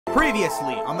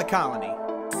Previously on the colony.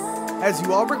 As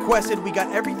you all requested, we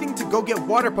got everything to go get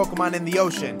water Pokemon in the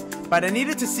ocean, but I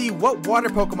needed to see what water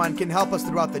Pokemon can help us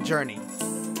throughout the journey.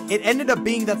 It ended up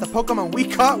being that the Pokemon we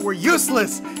caught were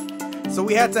useless, so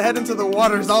we had to head into the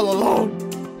waters all alone.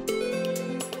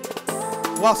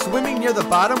 While swimming near the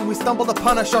bottom, we stumbled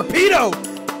upon a Sharpedo,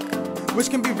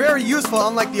 which can be very useful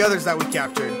unlike the others that we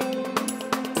captured.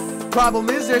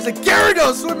 Problem is, there's a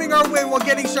Gyarados swimming our way while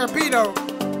getting Sharpedo.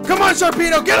 Come on,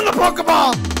 Sharpedo, get in the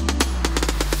Pokeball!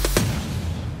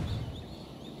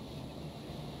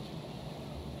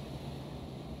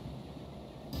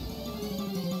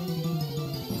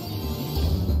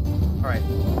 Alright.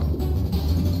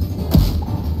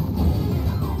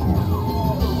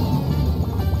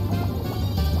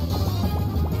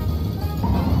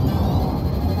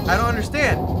 I don't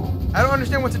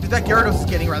understand what to do. That Gyarados is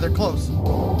getting rather close.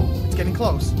 It's getting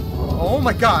close. Oh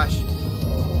my gosh.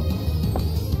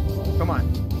 Come on.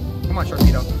 Come on,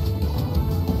 Sharpedo.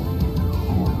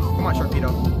 Come on,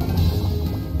 Sharpedo.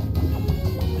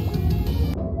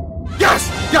 Yes!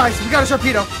 Guys, we got a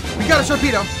Sharpedo. We got a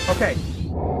Sharpedo. Okay.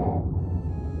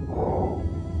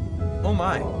 Oh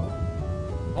my.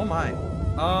 Oh my.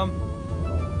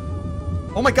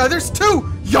 Oh my god, there's two!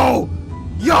 Yo!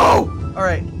 Yo!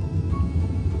 Alright.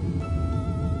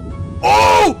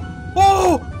 Oh!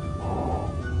 Oh!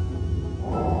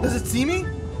 Does it see me?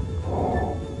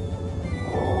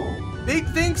 Big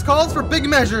things calls for big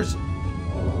measures.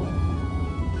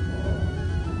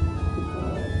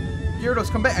 Gyarados,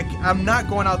 come back. I'm not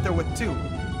going out there with two.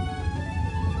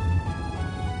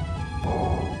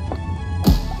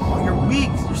 Oh, you're weak.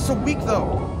 You're so weak, though.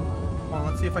 Hold on,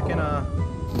 let's see if I can,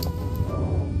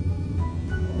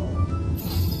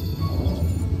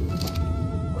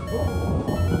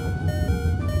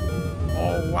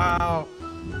 Oh, wow.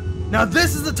 Now,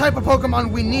 this is the type of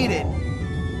Pokemon we needed.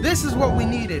 This is what we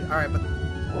needed. Alright, but...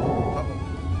 Uh-oh.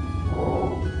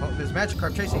 Oh, there's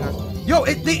Magikarp chasing us. Yo,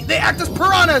 they act as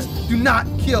piranhas! Do not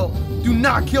kill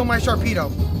my Sharpedo.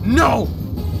 No!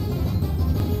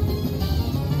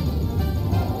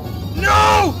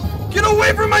 No! Get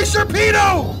away from my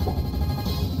Sharpedo!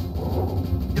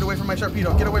 Get away from my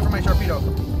Sharpedo. Get away from my Sharpedo.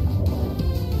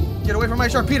 Get away from my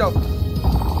Sharpedo.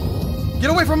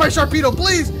 Get away from my Sharpedo,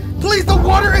 please! Please, the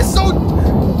water is so...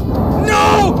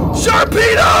 No!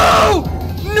 Sharpedo!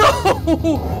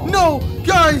 No! No!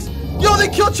 Guys! Yo, they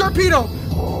killed Sharpedo!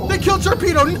 They killed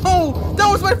Sharpedo! No! That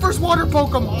was my first water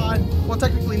Pokemon! Well,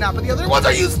 technically not, but the other ones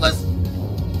are useless!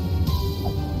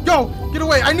 Yo! Get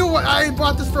away! I knew what I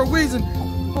bought this for a reason!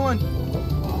 Hold on.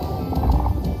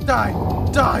 Die!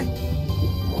 Die!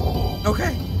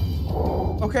 Okay.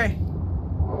 Okay.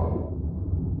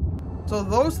 So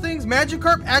those things,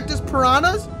 Magikarp, act as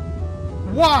piranhas?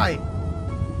 Why?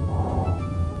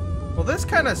 Well, this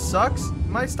kind of sucks.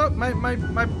 My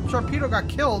Sharpedo got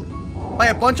killed by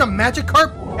a bunch of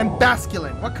Magikarp and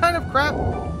Basculin. What kind of crap?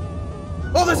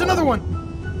 Oh, there's another one.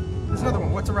 There's another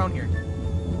one. What's around here?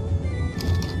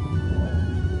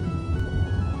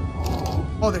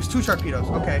 Oh, there's two Sharpedos.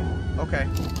 Okay. Okay.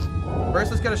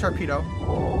 First, let's get a Sharpedo.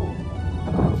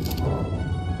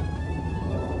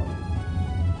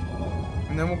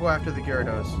 And then we'll go after the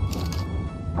Gyarados.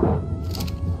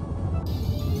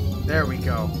 There we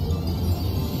go.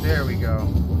 There we go.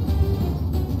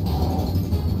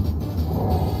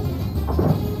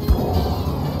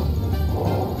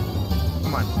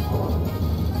 Come on.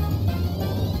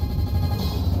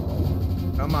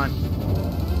 Come on.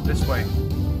 This way.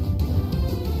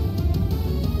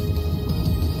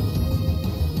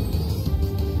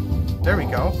 There we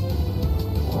go.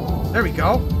 There we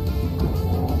go.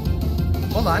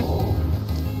 Hold on.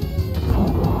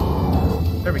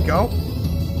 There we go.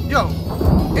 Yo!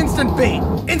 Instant bait!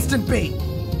 Instant bait!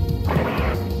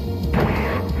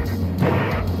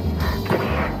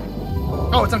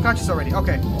 Oh, it's unconscious already.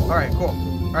 Okay. Alright, cool.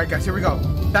 Alright, guys, here we go.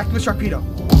 Back to the Sharpedo.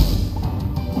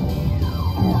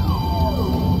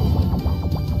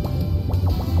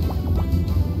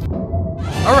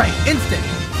 Alright, instant.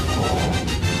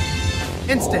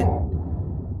 Instant.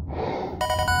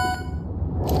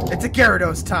 It's a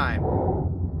Gyarados time.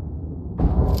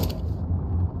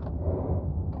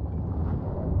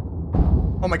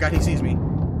 Oh my god, he sees me.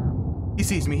 He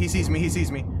sees me, he sees me, he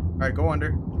sees me. Alright, go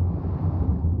under.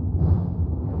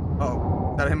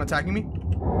 Uh-oh. Is that him attacking me?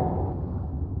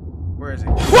 Where is he?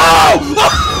 Whoa!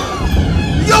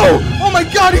 Yo! Oh my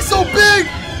god, he's so big!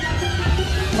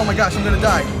 Oh my gosh, I'm gonna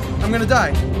die. I'm gonna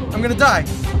die. I'm gonna die.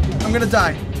 I'm gonna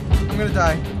die. I'm gonna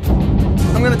die.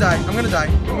 I'm gonna die. I'm gonna die.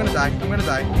 I'm gonna die. I'm gonna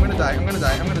die. I'm gonna die. I'm gonna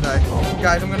die. I'm gonna die.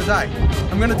 Guys, I'm gonna die.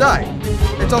 I'm gonna die.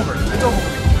 It's over. It's over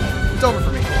for me. It's over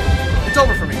for me. It's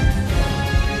over for me.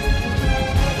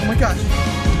 gosh.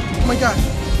 Oh my gosh.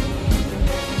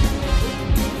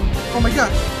 Oh my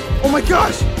gosh. Oh my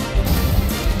gosh.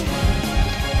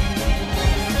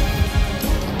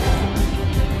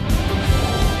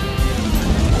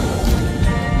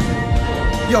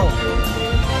 Yo.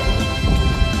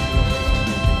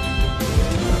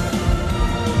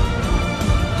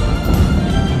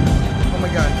 Oh my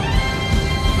god.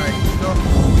 Alright, let's go.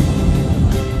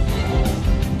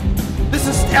 This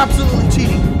is absolutely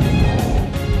cheating.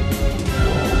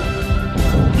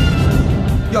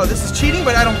 Yo, this is cheating,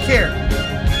 but I don't care.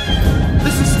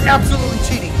 This is absolutely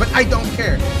cheating, but I don't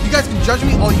care. You guys can judge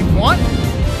me all you want.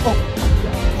 Oh.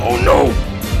 Oh no!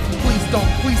 Please don't,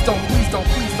 please don't, please don't,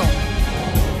 please don't.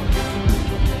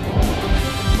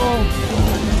 Oh.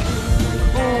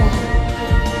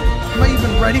 Oh. Am I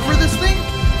even ready for this thing?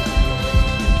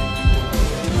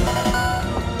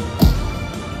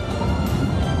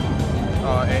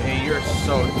 Oh, AA, you're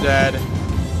so dead.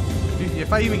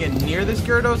 If I even get near this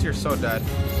Gyarados, you're so dead.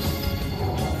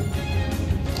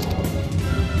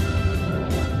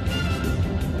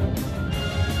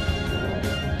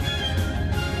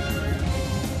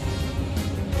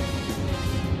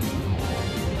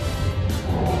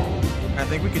 I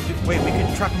think we could do, wait, we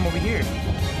could trap him over here.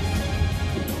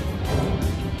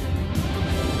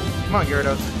 Come on,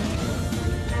 Gyarados.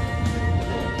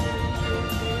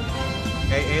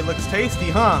 AA looks tasty,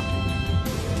 huh?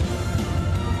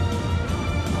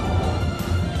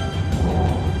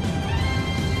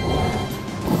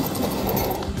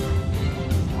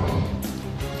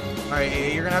 Alright,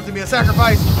 AA, you're gonna have to be a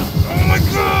sacrifice. Oh my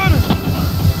god!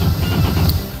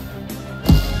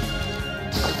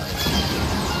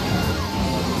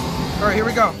 Alright, here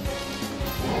we go.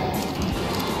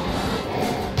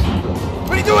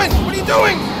 What are you doing? What are you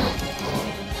doing?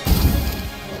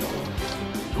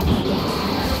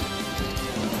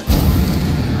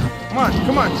 Come on,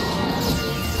 come on.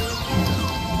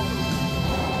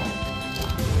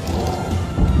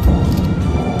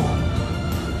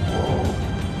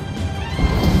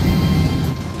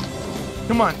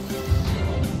 Come on.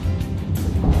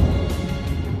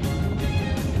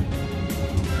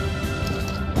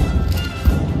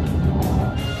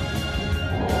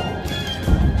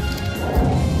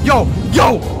 Yo,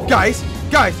 yo, guys,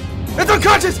 it's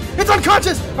unconscious, it's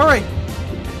unconscious. All right,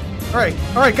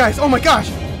 guys. Oh my gosh,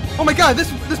 oh my god,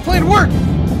 this plan worked.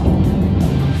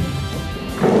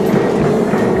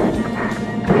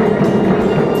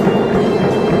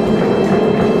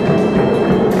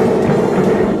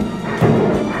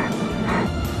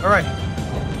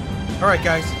 All right,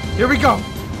 guys, here we go.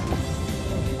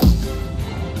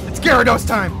 It's Gyarados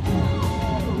time.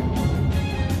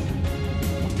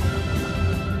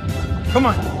 Come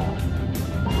on.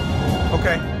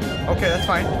 Okay, that's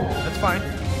fine. That's fine.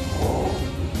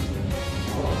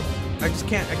 I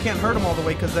can't hurt him all the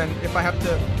way because then if I have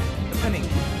to, penny.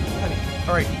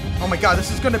 All right. Oh my god, this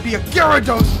is gonna be a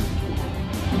Gyarados.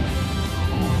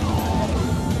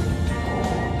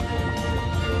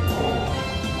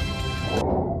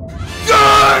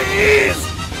 Guys!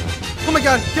 Oh my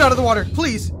god, get out of the water,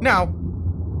 please, now.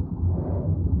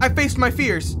 I faced my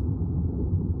fears.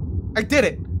 I did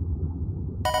it.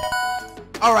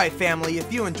 Alright family,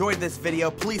 if you enjoyed this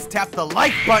video, please tap the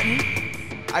like button.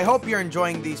 I hope you're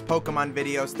enjoying these Pokemon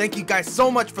videos. Thank you guys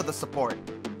so much for the support.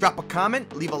 Drop a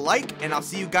comment, leave a like, and I'll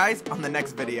see you guys on the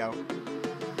next video.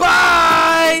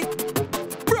 Bye!